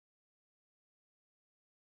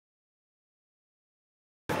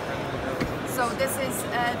this is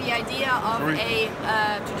the idea of a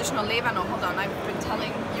traditional leva. No, hold on, I've been telling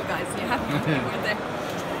you guys, you haven't been there.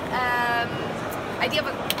 Idea of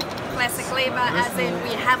a classic leva, as in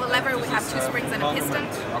we have a lever, we have 2 springs and a piston.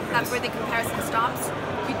 That's where the comparison stops.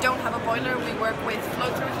 We don't have a boiler, we work with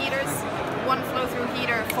flow-through heaters. 1 flow-through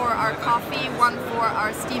heater for our coffee, 1 for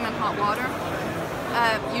our steam and hot water.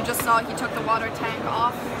 You just saw he took the water tank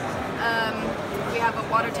off. We have a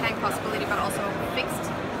water tank possibility, but also fixed.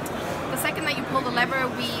 The second that you pull the lever,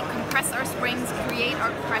 we compress our springs, create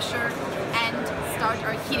our pressure, and start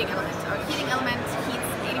our heating element. Our heating element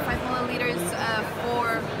heats 85 milliliters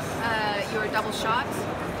for your double shot.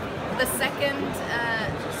 The second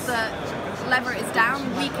the lever is down,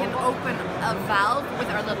 we can open a valve with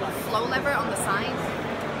our little flow lever on the side.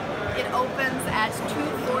 It opens at 2,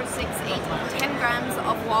 4, 6, 8, 10 grams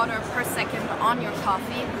of water per second on your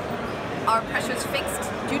coffee. Our pressure is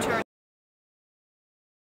fixed due to our